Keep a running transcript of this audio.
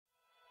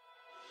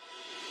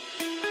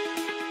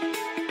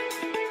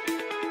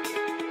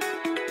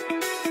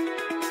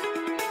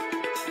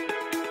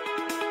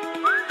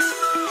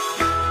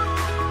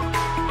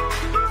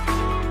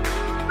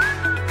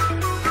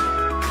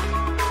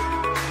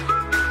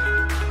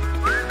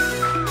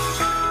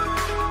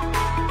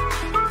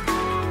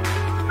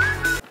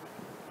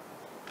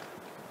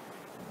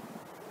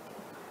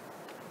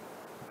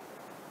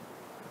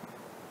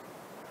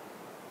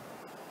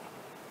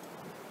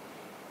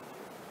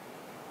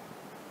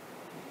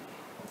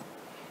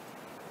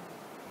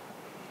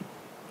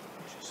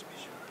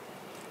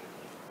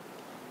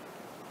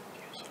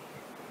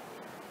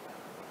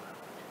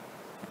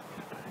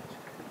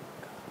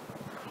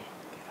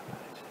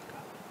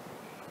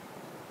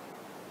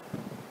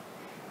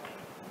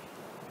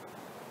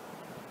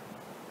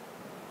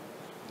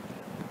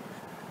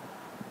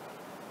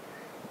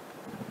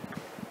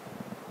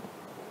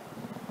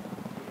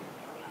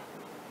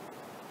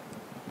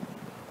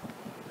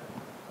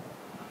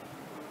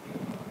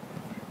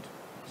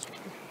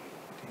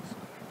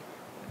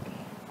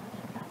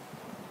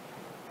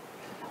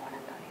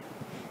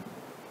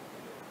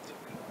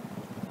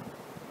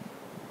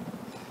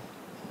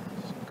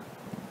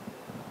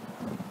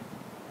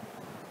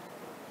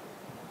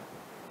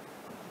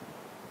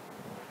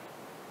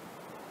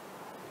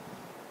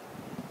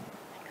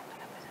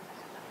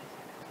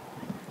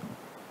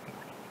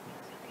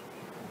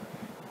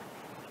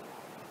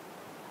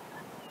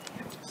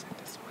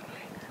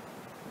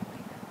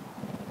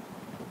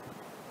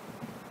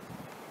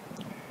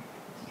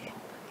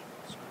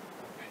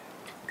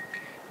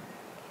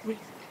Wait,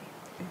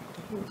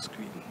 the whole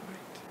screen, right?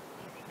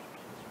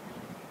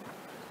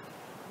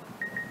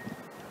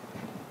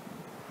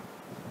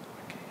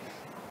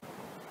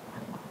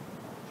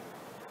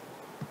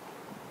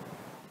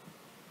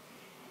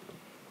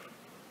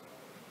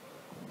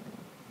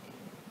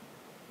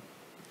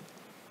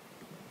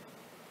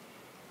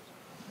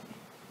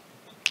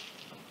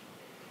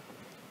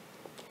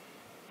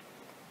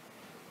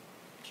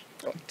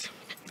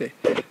 There.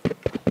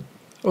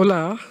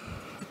 Hola,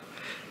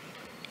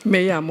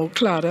 me llamo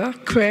Clara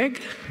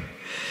Craig.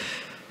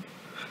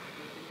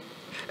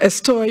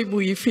 Estoy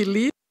muy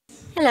feliz.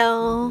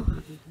 Hello,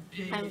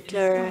 I'm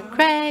Clara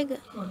Craig.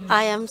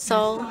 I am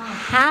so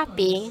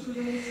happy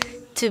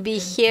to be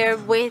here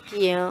with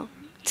you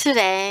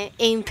today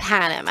in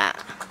Panama.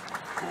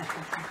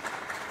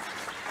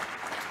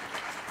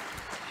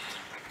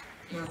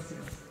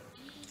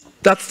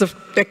 That's the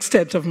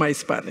extent of my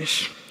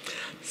Spanish.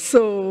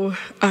 So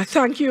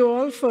thank you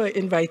all for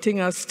inviting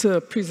us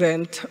to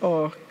present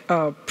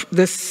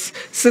this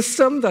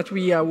system that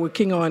we are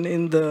working on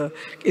in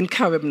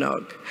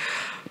Caribnog.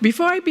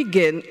 Before I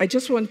begin, I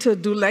just want to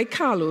do like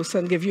Carlos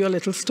and give you a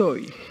little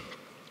story.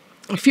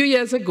 A few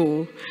years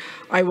ago,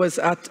 I was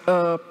at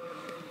a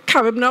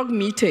Caribnog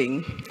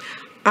meeting,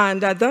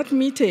 and at that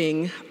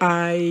meeting,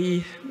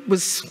 I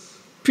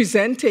was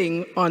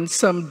presenting on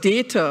some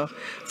data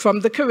from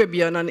the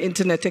Caribbean on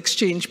internet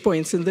exchange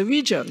points in the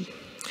region.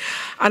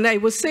 And I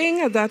was saying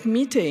at that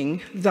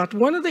meeting that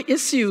one of the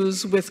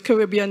issues with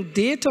Caribbean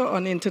data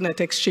on internet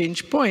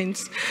exchange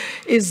points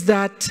is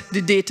that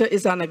the data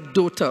is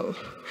anecdotal,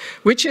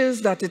 which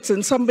is that it's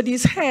in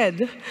somebody's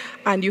head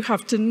and you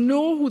have to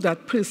know who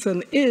that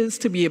person is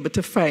to be able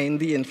to find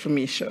the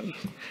information.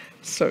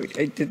 Sorry,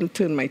 I didn't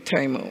turn my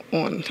timer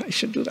on. I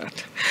should do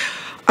that.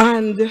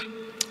 And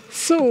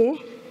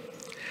so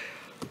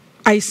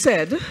I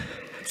said,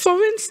 for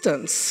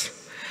instance,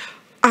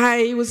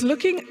 I was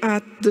looking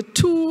at the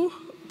two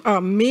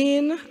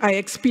main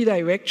IXP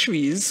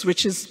directories,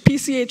 which is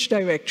PCH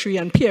directory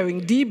and Peering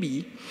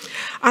DB,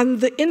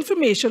 and the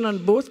information on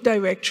both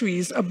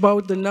directories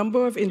about the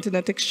number of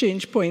internet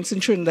exchange points in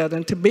Trinidad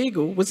and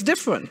Tobago was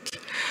different.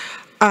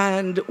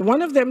 And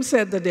one of them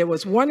said that there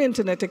was one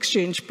internet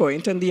exchange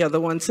point, and the other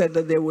one said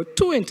that there were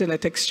two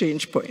internet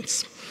exchange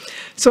points.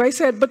 So I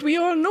said, but we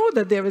all know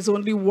that there is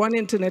only one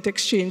internet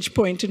exchange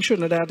point in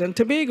Trinidad and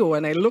Tobago.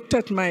 And I looked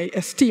at my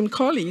esteemed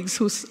colleagues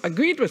who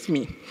agreed with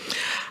me.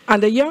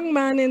 And a young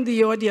man in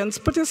the audience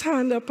put his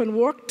hand up and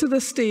walked to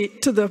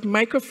the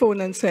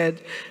microphone and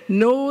said,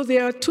 no,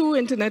 there are two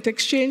internet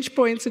exchange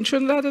points in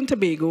Trinidad and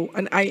Tobago,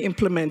 and I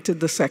implemented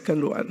the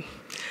second one.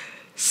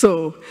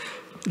 So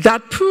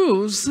that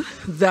proves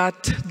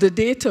that the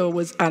data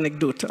was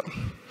anecdotal.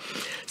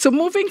 So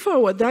moving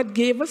forward, that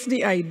gave us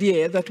the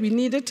idea that we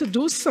needed to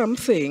do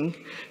something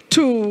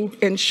to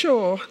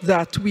ensure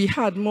that we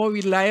had more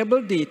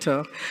reliable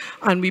data,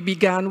 and we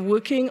began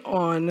working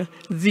on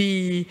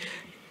the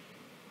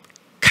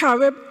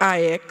Carib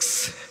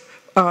IX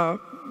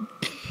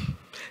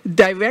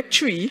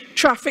directory,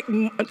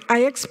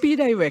 IXP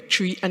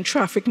directory, and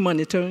traffic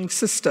monitoring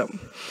system.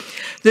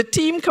 The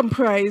team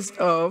comprised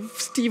of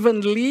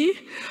Stephen Lee,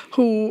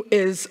 who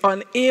is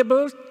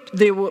unable.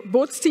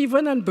 Both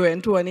Stephen and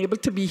Brent were unable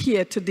to be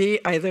here today,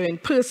 either in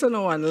person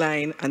or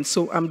online, and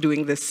so I'm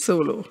doing this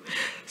solo.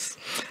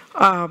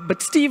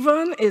 But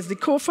Stephen is the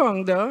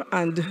co-founder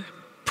and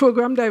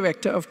program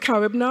director of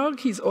Caribnog.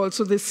 He's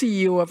also the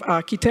CEO of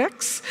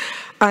Architects,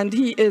 and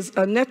he is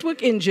a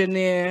network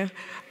engineer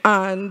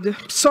and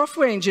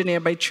software engineer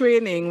by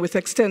training with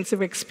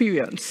extensive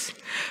experience.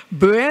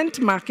 Brent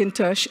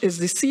McIntosh is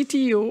the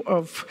CTO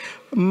of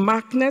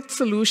MacNet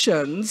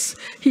Solutions.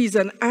 He's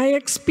an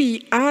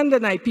IXP and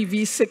an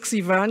IPv6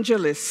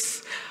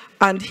 evangelist,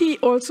 and he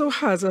also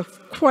has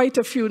quite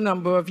a few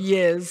number of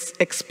years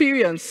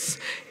experience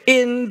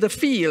in the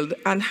field,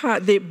 and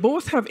they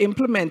both have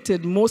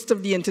implemented most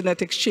of the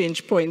internet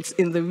exchange points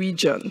in the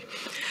region.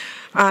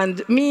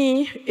 And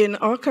me, in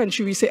our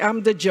country, we say,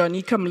 I'm the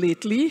Johnny come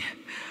lately.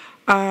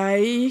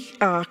 I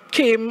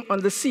came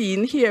on the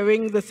scene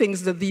hearing the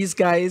things that these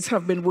guys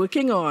have been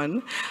working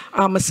on.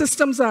 I'm a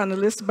systems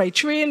analyst by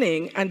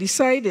training and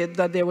decided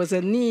that there was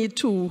a need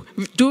to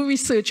do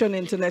research on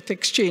internet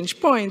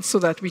exchange points so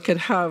that we could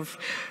have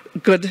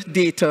good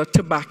data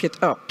to back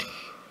it up.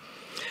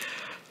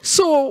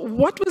 So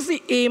what was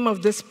the aim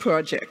of this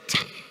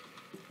project?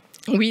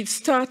 We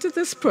started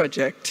this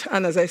project,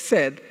 and as I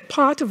said,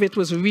 part of it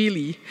was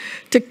really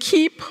to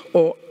keep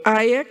our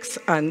IX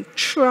and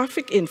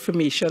traffic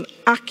information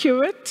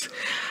accurate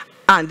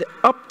and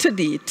up to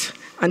date,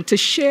 and to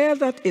share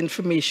that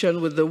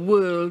information with the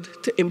world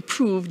to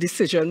improve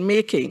decision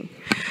making.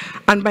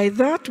 And by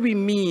that we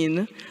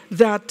mean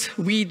that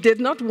we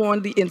did not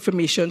want the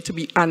information to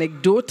be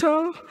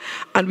anecdotal,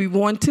 and we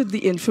wanted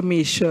the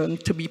information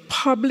to be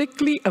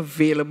publicly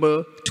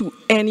available to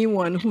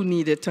anyone who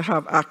needed to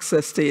have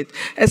access to it,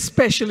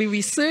 especially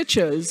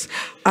researchers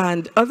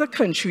and other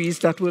countries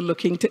that were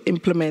looking to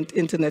implement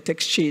internet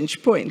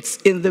exchange points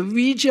in the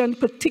region,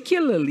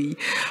 particularly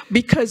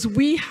because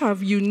we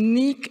have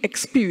unique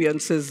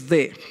experiences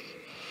there.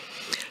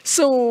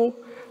 So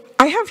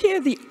I have here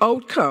the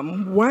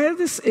outcome. While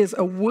this is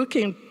a work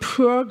in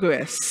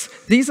progress,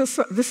 this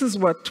is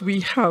what we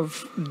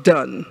have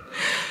done.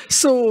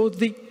 So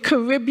the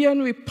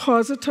Caribbean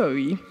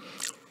repository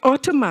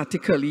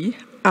automatically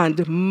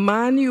and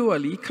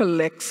manually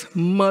collects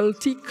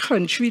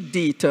multi-country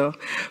data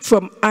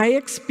from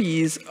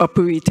IXPs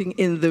operating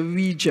in the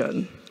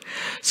region.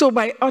 So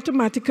by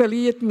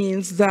automatically, it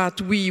means that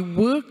we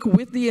work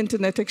with the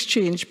internet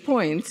exchange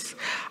points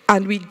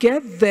and we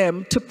get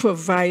them to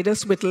provide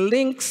us with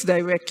links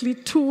directly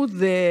to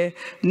their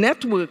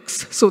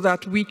networks so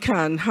that we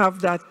can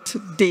have that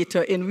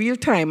data in real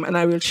time, and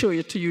I will show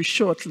it to you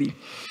shortly.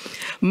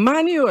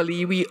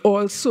 Manually, we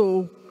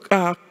also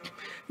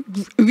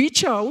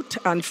reach out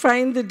and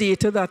find the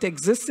data that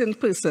exists in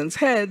persons'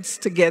 heads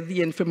to get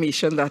the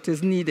information that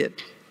is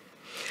needed.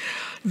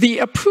 The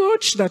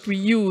approach that we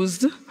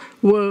used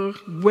were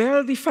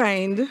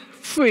well-defined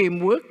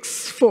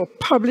frameworks for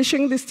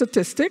publishing the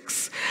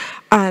statistics,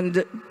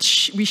 and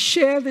we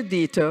share the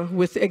data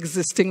with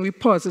existing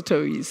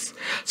repositories.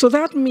 So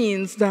that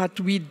means that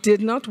we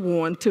did not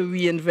want to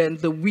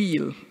reinvent the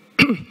wheel.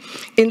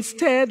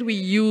 Instead, we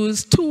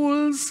use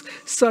tools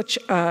such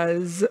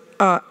as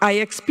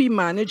IXP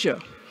Manager.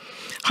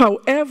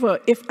 However,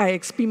 if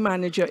IXP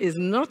Manager is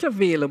not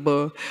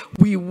available,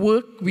 we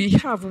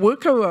have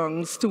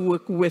workarounds to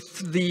work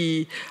with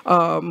the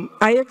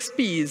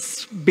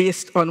IXPs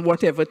based on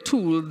whatever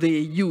tool they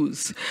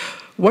use.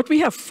 What we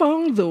have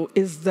found, though,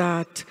 is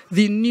that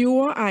the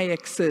newer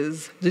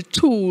IXs, the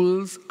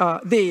tools,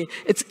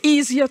 it's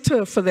easier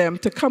for them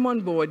to come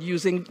on board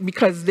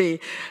because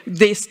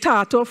they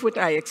start off with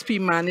IXP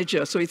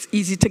Manager, so it's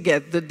easy to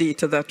get the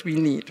data that we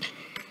need.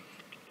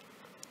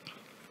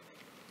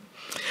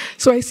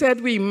 So I said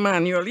we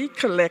manually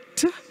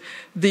collect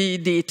the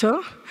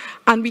data,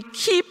 and we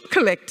keep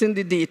collecting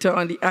the data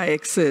on the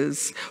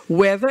IXs,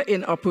 whether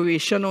in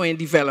operation or in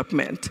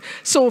development.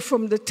 So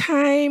from the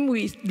time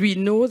we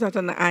know that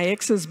an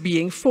IX is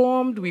being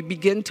formed, we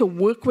begin to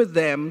work with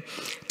them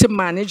to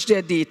manage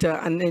their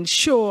data and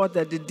ensure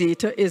that the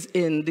data is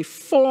in the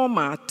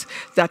format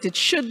that it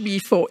should be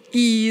for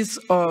ease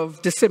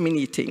of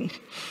disseminating.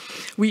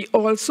 We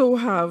also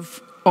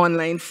have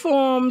online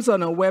forms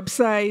on our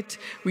website,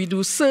 we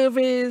do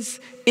surveys,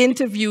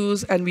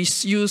 interviews, and we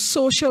use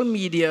social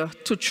media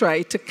to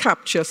try to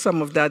capture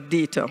some of that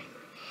data.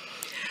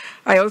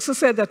 I also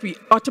said that we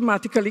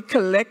automatically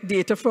collect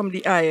data from the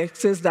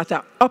IXs that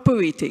are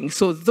operating.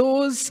 So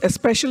those,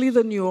 especially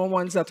the newer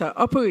ones that are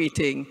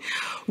operating,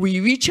 we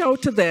reach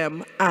out to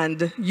them,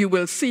 and you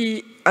will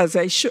see, as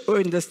I show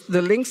in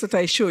the links that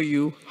I show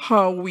you,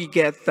 how we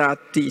get that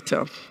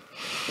data.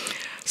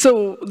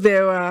 So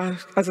there are,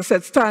 as I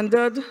said,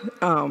 standard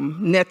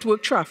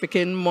network traffic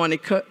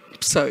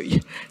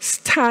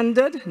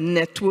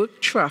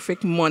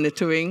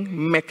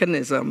monitoring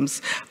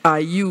mechanisms are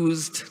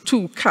used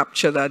to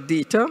capture that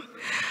data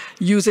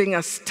using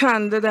a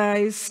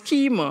standardized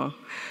schema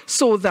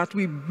so that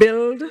we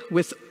build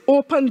with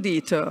open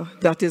data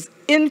that is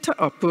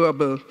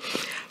interoperable,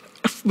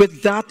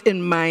 with that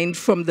in mind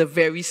from the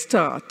very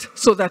start,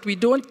 so that we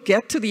don't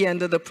get to the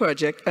end of the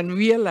project and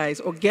realize,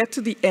 or get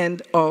to the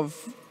end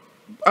of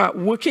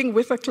working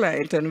with a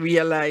client and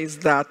realize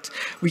that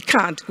we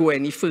can't go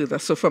any further.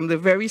 So from the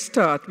very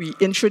start, we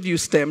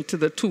introduce them to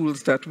the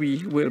tools that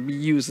we will be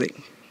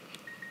using.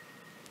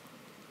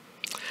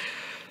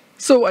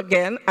 So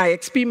again,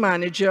 IXP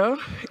Manager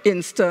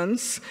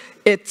instance,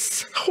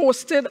 it's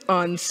hosted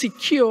on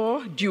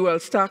secure dual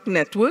stack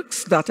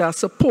networks that are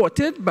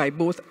supported by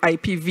both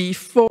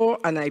IPv4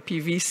 and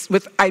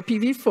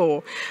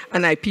IPv4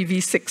 and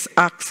IPv6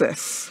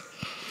 access.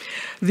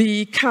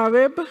 The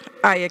Carib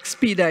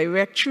IXP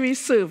directory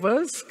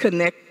servers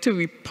connect to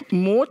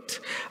remote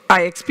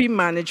IXP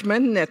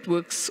management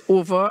networks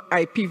over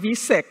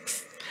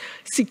IPv6,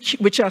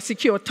 which are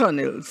secure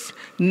tunnels.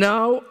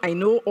 Now, I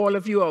know all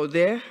of you out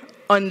there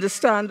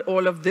understand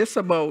all of this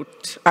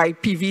about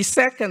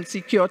IPv6 and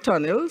secure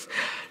tunnels.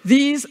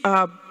 These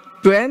are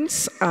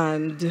Brent's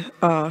and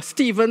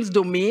Stephen's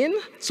domain,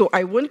 so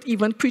I won't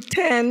even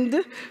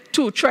pretend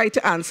to try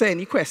to answer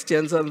any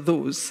questions on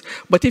those.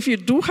 But if you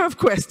do have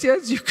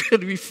questions, you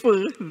can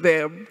refer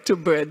them to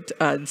Brent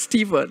and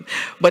Stephen.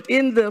 But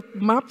in the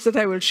maps that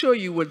I will show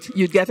you,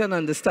 you'd get an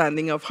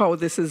understanding of how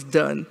this is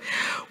done.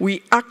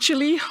 We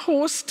actually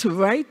host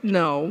right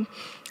now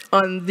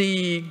on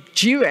the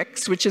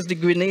GREX, which is the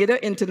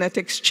Grenada Internet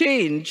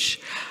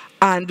Exchange,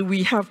 and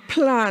we have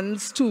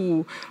plans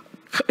to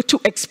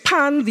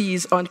expand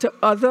these onto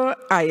other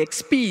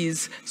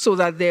IXPs so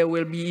that there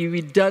will be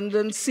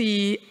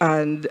redundancy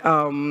and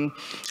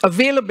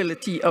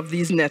availability of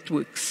these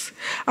networks.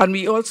 And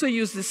we also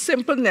use the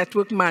Simple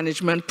Network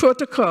Management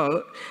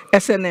Protocol,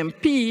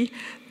 SNMP,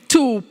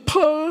 to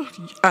pull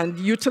and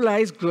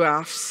utilize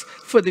graphs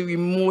for the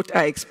remote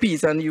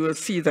IXPs, and you will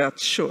see that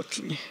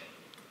shortly.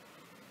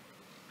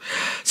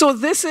 So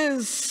this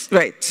is,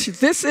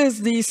 this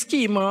is the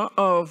schema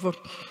of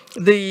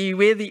the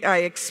way the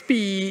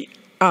IXP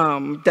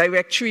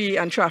directory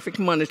and traffic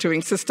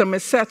monitoring system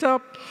is set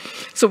up.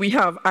 So we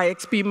have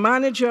IXP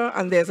Manager,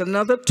 and there's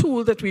another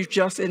tool that we've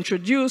just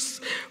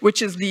introduced,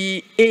 which is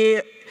the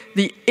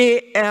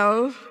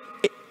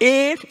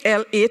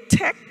ALA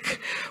Tech,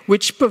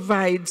 which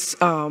provides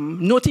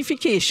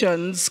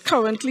notifications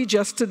currently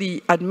just to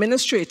the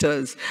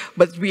administrators,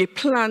 but we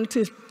plan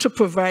to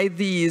provide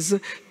these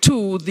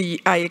to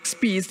the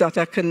IXPs that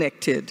are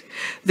connected.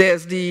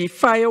 There's the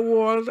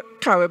firewall,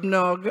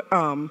 Caribnog,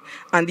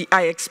 and the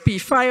IXP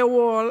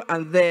firewall,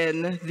 and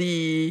then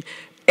the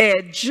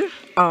edge.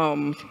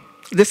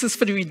 This is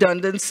for the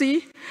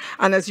redundancy.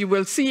 And as you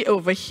will see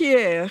over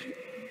here,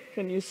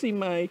 can you see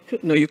my,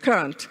 no you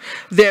can't.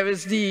 There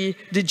is the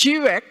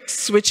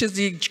GREX, which is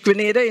the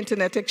Grenada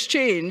Internet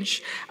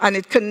Exchange, and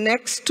it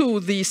connects to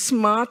the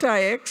Smart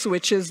IX,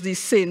 which is the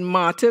St.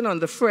 Martin on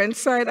the French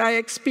side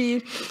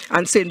IXP,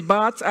 and St.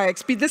 Bart's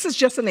IXP. This is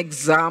just an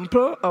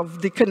example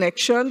of the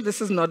connection.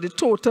 This is not the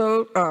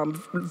total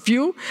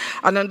view.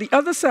 And on the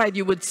other side,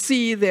 you would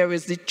see there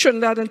is the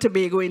Trinidad and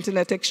Tobago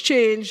Internet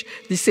Exchange,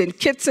 the St.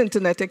 Kitts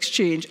Internet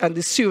Exchange, and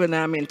the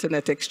Suriname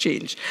Internet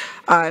Exchange.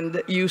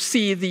 And you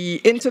see the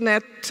internet,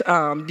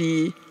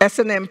 the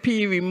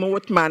SNMP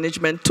remote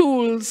management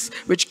tools,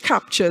 which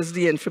captures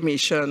the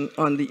information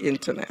on the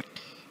internet.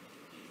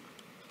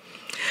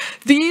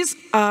 These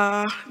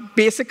are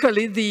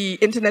basically the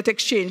internet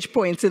exchange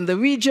points in the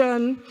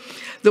region.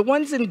 The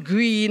ones in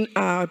green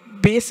are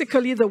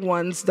basically the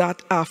ones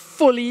that are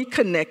fully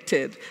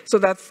connected. So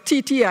that's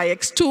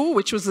TTIX2,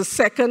 which was the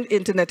second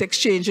internet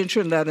exchange in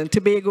Trinidad and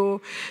Tobago,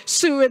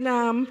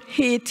 Suriname,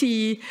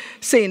 Haiti,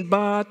 St.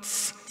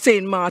 Bart's,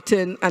 St.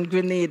 Martin, and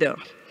Grenada.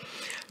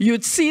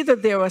 You'd see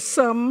that there are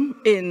some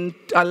in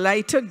a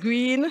lighter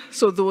green,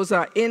 so those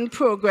are in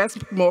progress,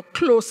 more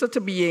closer to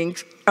being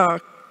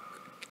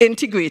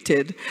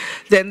integrated.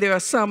 Then there are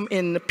some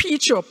in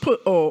peach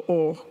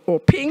or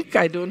pink,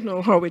 I don't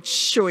know how it's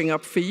showing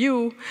up for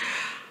you,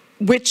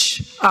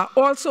 which are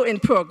also in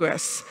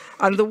progress.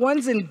 And the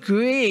ones in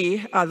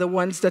gray are the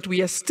ones that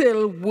we are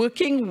still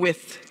working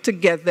with to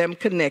get them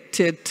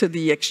connected to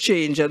the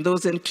exchange. And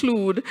those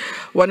include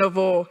one of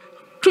our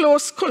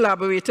close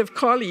collaborative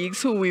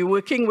colleagues who we're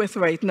working with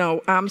right now,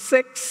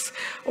 AM6,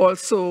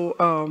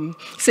 also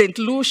St.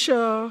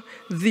 Lucia,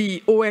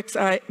 the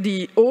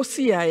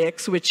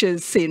OCIX, which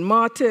is St.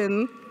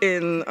 Martin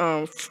in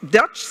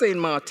Dutch St.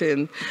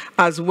 Martin,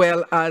 as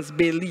well as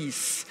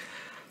Belize.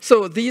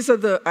 So these are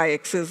the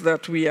IXs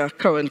that we are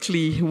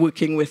currently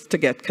working with to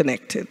get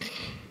connected.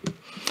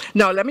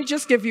 Now, let me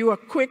just give you a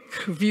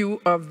quick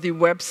view of the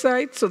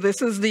website. So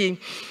this is the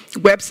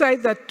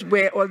website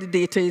where all the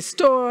data is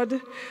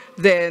stored.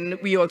 Then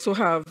we also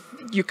have,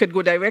 you could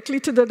go directly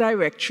to the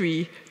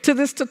directory, to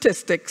the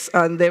statistics,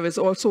 and there is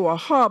also a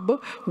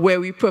hub where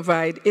we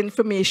provide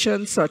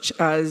information such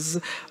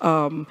as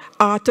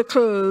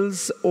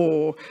articles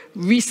or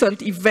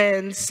recent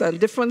events and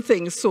different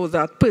things so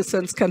that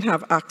persons can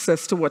have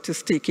access to what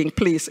is taking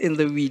place in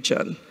the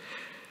region.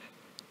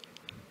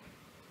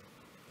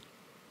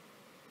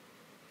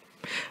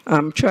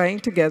 I'm trying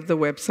to get the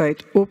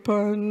website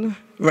open.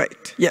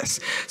 Right, yes.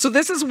 So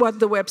this is what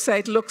the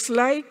website looks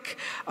like,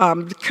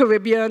 the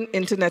Caribbean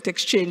Internet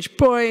Exchange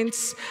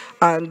Points,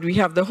 and we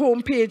have the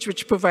homepage,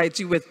 which provides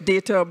you with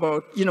data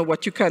about,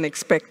 what you can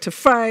expect to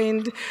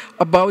find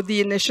about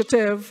the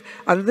initiative.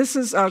 And this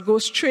is, I'll go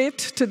straight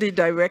to the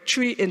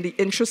directory in the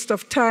interest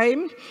of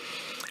time.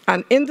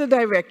 And in the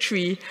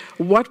directory,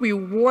 what we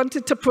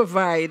wanted to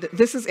provide,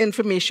 this is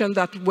information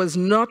that was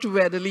not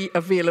readily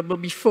available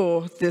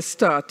before this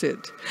started.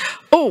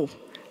 Oh,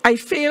 I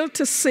failed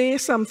to say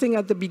something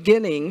at the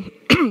beginning.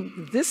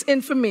 This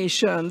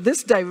information,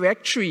 this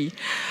directory,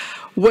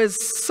 was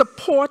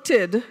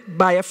supported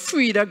by a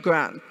FRIDA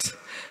grant.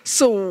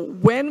 So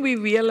when we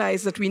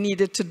realized that we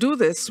needed to do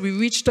this, we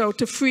reached out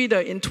to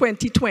FRIDA in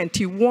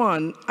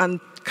 2021 and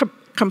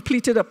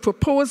completed a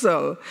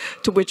proposal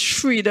to which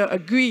Frida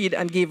agreed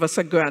and gave us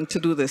a grant to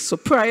do this. So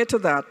prior to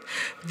that,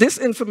 this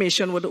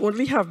information would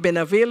only have been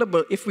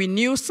available if we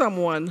knew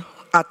someone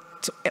at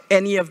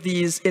any of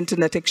these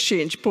internet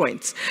exchange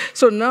points.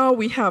 So now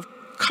we have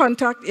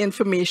contact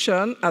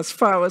information as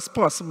far as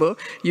possible.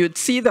 You'd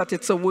see that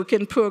it's a work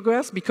in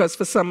progress because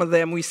for some of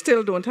them we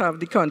still don't have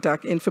the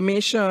contact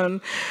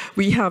information.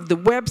 We have the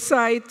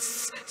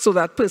websites so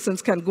that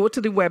persons can go to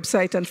the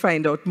website and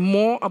find out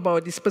more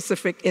about the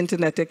specific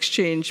internet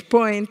exchange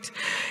point.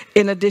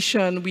 In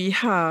addition, we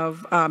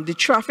have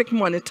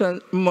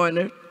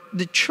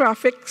the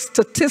traffic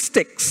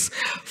statistics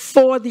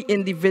for the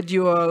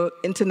individual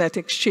internet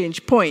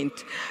exchange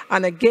point.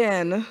 And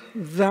again,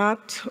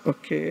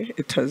 okay,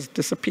 it has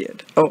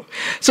disappeared. Oh,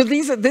 so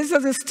these are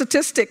the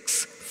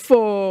statistics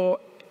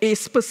for a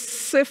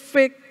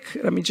specific,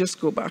 let me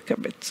just go back a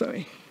bit,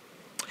 sorry.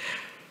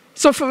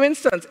 So for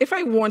instance, if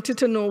I wanted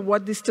to know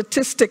what the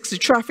statistics, the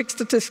traffic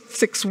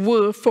statistics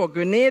were for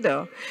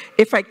Grenada,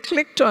 if I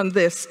clicked on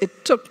this,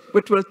 it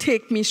will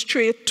take me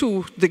straight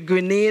to the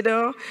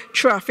Grenada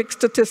traffic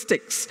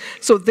statistics.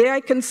 So there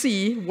I can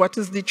see what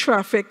is the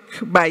traffic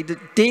by the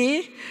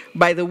day,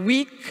 by the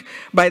week,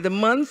 by the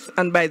month,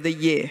 and by the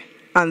year.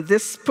 And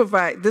this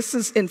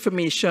is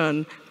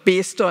information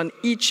based on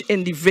each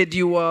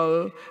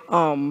individual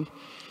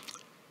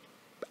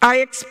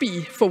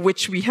IXP for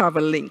which we have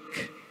a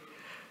link.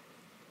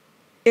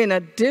 In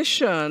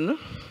addition,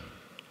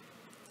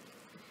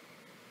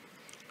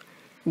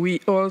 we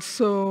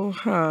also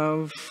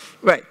have,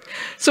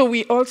 so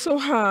we also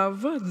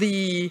have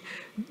the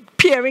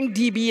peering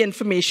DB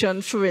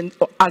information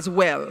as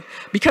well.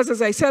 Because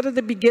as I said at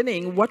the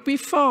beginning, what we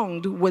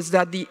found was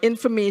that the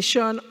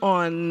information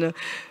on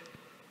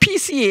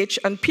PCH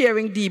and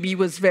peering DB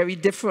was very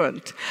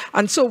different.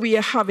 And so we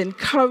have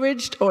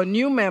encouraged our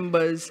new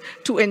members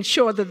to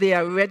ensure that they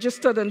are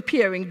registered on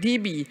peering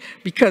DB,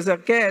 because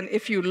again,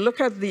 if you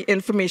look at the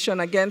information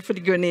again for the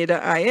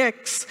Grenada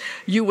IX,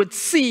 you would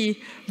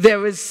see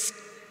there is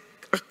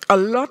a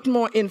lot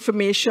more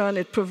information.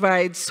 It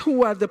provides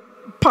who are the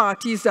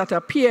parties that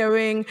are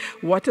peering,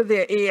 what are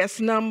their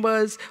AS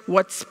numbers,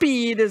 what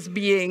speed is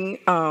being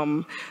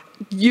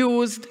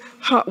used,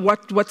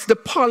 what's the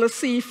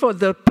policy for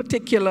the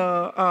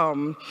particular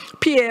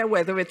peer,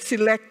 whether it's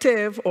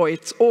selective or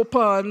it's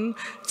open,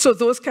 so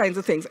those kinds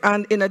of things.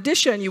 And in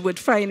addition, you would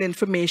find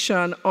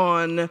information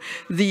on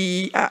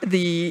the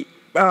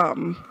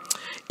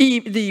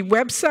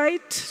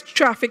website,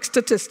 traffic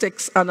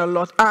statistics, and a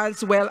lot,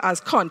 as well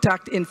as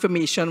contact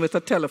information with a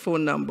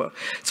telephone number.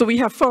 So we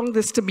have found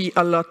this to be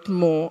a lot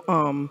more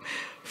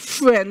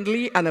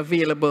friendly and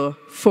available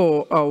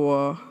for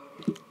our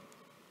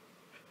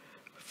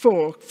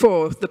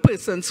for the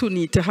persons who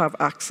need to have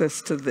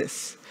access to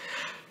this.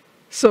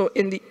 So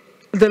in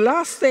the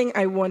last thing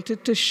I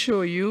wanted to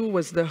show you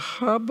was the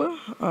hub,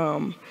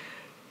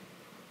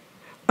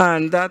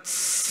 and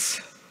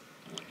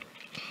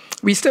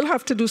we still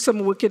have to do some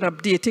work in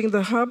updating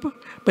the hub,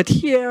 but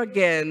here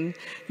again,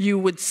 you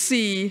would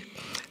see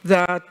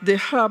that the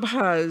hub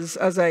has,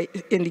 as I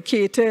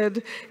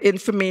indicated,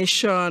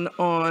 information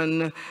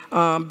on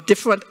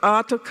different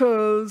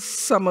articles,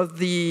 some of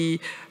the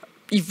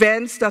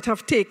events that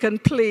have taken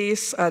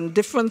place, and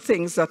different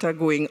things that are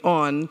going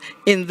on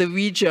in the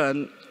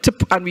region,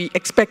 and we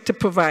expect to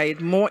provide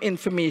more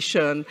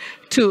information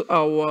to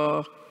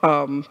our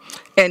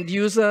end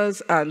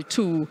users and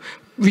to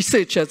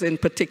researchers in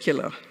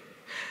particular.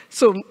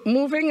 So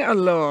moving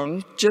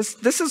along,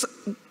 this is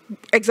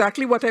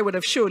exactly what I would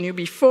have shown you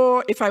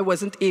before if I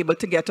wasn't able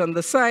to get on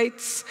the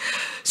sites.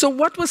 So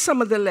what were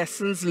some of the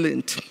lessons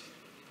learned?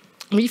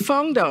 We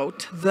found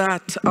out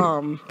that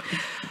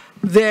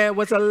there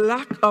was a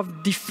lack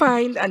of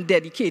defined and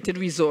dedicated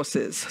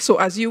resources. So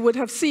as you would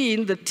have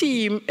seen, the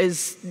team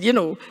is,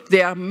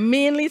 there are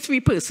mainly 3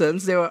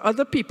 persons. There are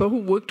other people who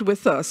worked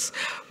with us.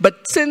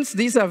 But since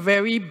these are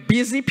very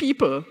busy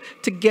people,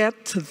 to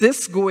get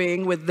this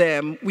going with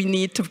them, we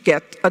need to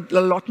get a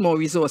lot more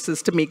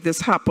resources to make this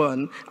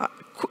happen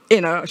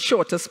in a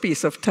shorter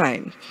space of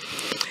time.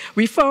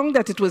 We found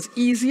that it was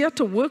easier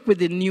to work with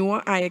the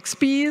newer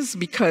IXPs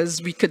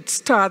because we could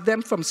start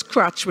them from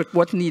scratch with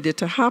what needed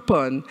to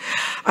happen.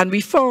 And we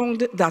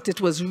found that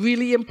it was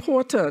really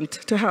important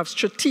to have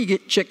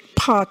strategic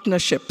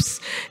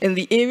partnerships. In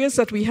the areas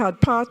that we had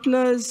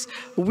partners,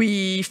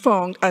 we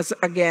found, as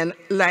again,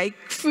 like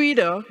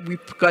Frida, we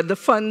got the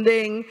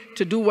funding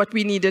to do what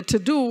we needed to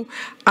do,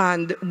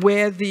 and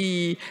where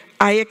the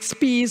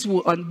IXPs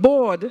were on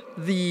board,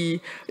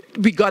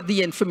 we got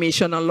the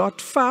information a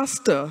lot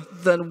faster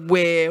than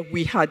where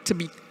we had to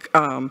be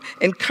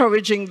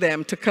encouraging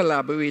them to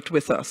collaborate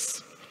with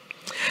us.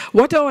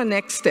 What are our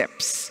next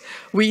steps?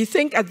 We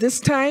think at this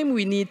time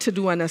we need to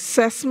do an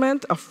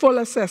assessment, a full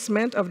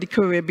assessment of the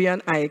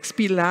Caribbean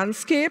IXP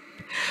landscape.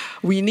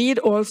 We need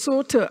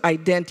also to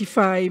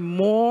identify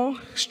more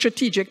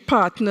strategic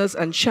partners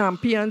and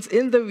champions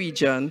in the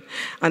region.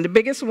 And the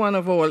biggest one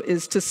of all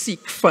is to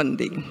seek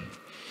funding.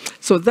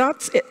 So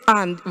that's it,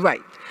 and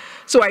right.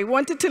 So I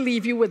wanted to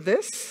leave you with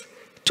this.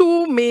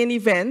 two main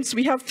events.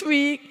 We have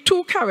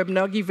two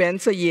CaribNOG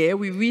events a year.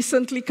 We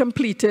recently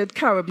completed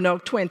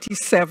CaribNOG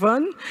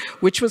 27,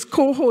 which was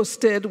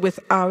co-hosted with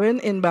Aaron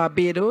in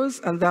Barbados,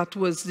 and that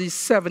was the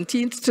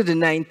 17th to the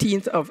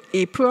 19th of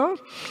April.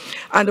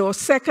 And our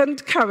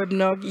second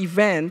CaribNOG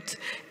event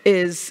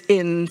is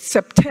in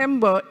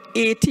September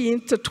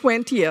 18th to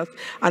 20th,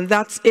 and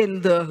that's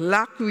in the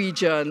LAC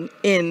region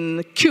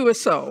in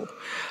Curacao.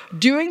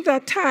 During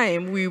that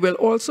time, we will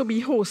also be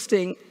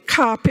hosting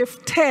CARPIF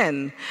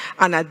 10,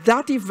 and at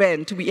that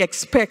event, we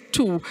expect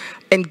to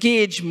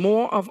engage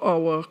more of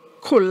our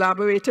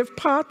collaborative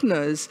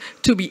partners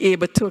to be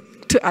able to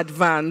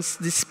advance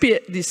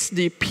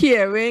the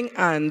peering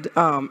and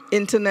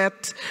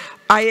internet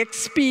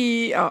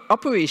IXP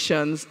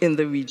operations in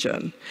the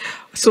region.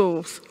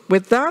 So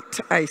with that,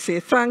 I say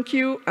thank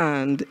you,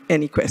 and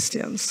any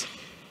questions?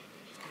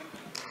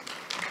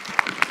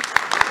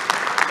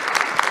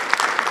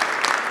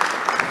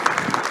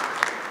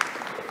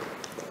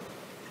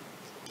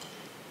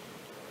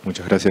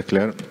 Muchas gracias,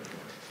 Claire.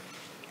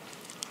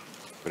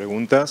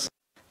 ¿Preguntas?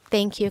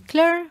 Thank you,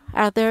 Claire.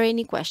 Are there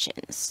any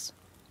questions?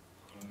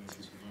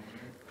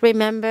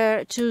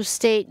 Remember to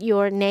state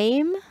your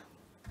name.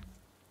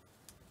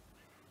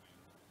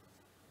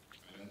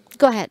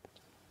 Go ahead.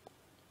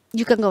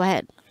 You can go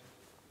ahead.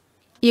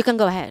 You can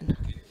go ahead.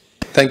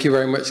 Thank you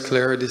very much,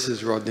 Claire. This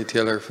is Rodney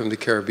Taylor from the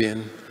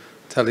Caribbean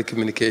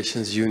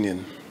Telecommunications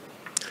Union.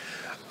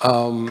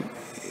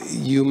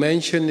 You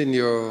mentioned in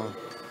your,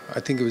 I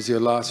think it was your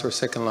last or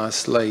second last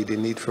slide, the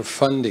need for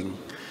funding.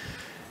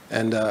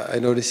 And I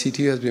know the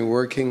CTU has been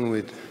working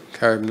with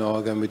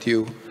CaribNOG and with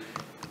you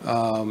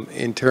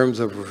in terms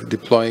of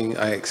deploying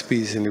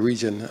IXPs in the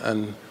region.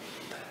 And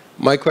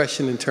my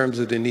question in terms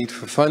of the need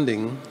for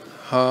funding,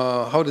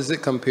 how does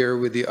it compare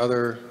with the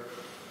other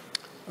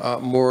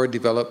more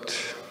developed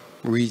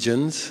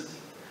regions?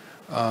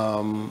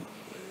 To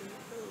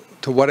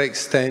what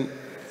extent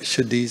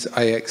should these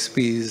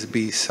IXPs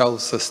be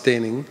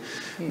self-sustaining?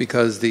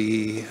 Because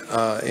the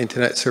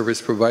internet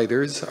service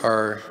providers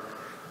are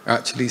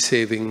actually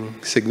saving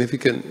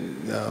significant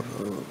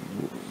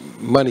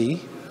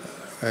money,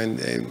 and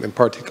in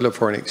particular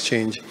foreign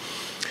exchange,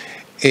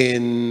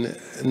 in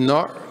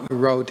not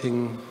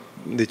routing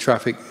the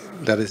traffic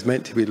that is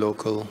meant to be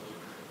local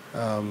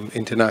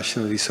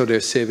internationally, so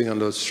they're saving on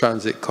those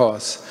transit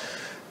costs.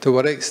 To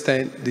what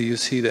extent do you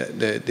see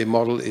that the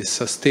model is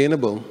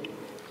sustainable,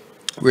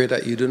 where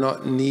that you do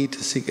not need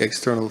to seek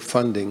external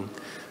funding,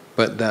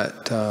 but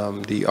that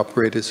the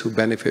operators who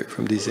benefit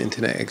from these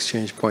internet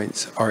exchange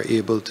points are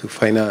able to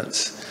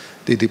finance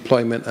the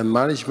deployment and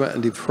management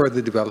and the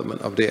further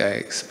development of the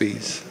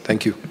IXPs?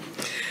 Thank you.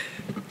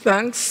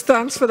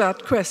 Thanks for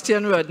that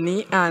question,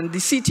 Rodney. And the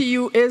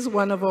CTU is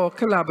one of our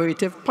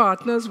collaborative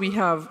partners. We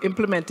have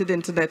implemented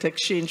internet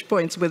exchange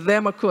points with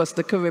them across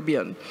the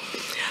Caribbean.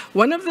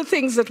 One of the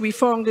things that we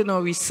found in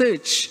our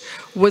research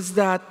was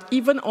that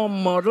even our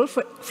model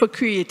for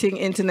creating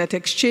internet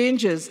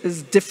exchanges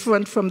is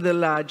different from the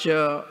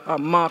larger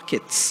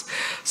markets.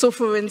 So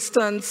for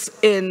instance,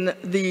 in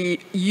the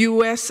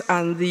US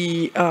and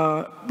the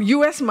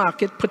US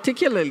market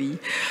particularly,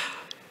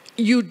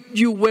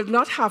 you will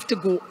not have to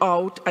go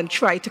out and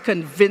try to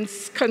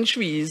convince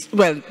countries,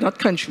 well, not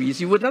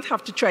countries, you would not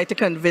have to try to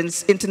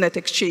convince internet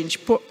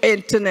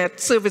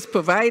service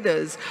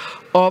providers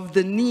of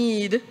the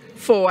need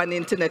for an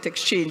internet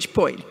exchange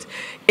point.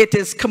 It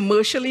is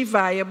commercially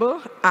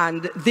viable,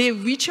 and they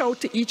reach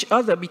out to each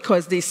other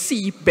because they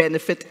see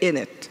benefit in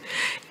it.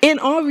 In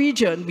our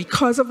region,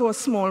 because of our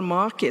small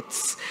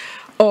markets,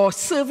 our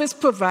service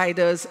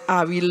providers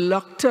are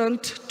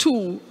reluctant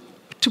to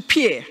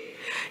peer.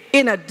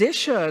 In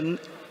addition,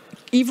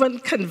 even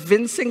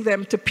convincing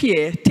them to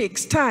peer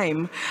takes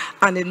time,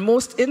 and in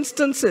most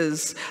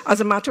instances,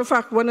 as a matter of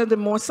fact, one of the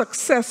more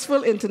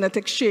successful internet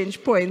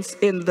exchange points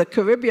in the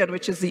Caribbean,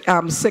 which is the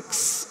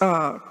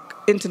AM6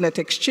 internet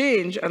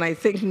exchange, and I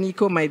think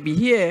Nico might be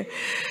here,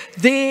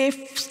 they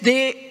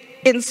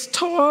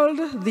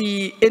installed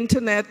the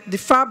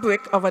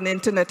fabric of an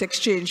internet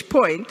exchange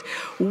point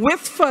with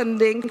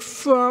funding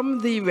from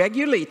the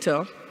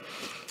regulator,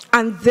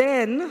 and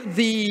then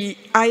the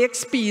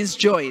IXPs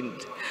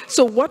joined.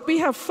 So what we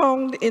have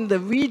found in the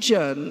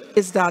region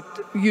is that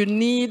you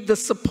need the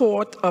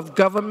support of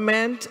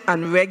government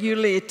and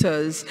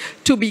regulators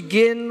to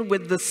begin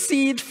with the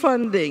seed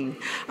funding,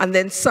 and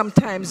then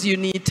sometimes you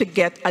need to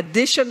get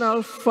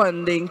additional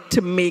funding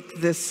to make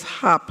this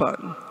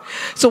happen.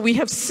 So we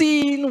have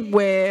seen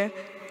where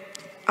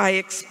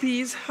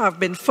IXPs have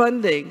been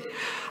funding,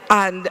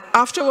 and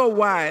after a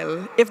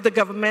while, if the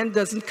government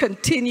doesn't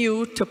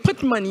continue to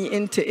put money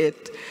into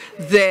it,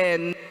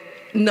 then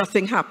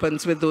nothing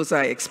happens with those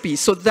IXPs.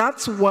 So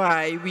that's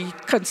why we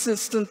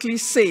consistently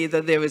say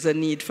that there is a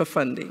need for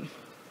funding.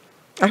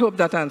 I hope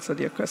that answered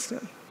your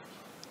question.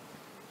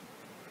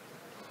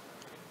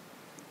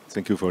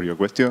 Thank you for your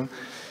question.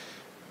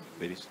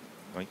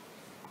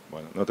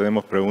 Bueno, no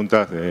tenemos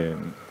preguntas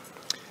en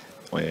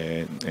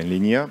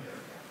línea,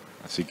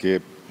 así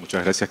que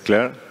muchas gracias,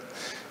 Claire.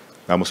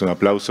 Damos un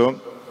aplauso.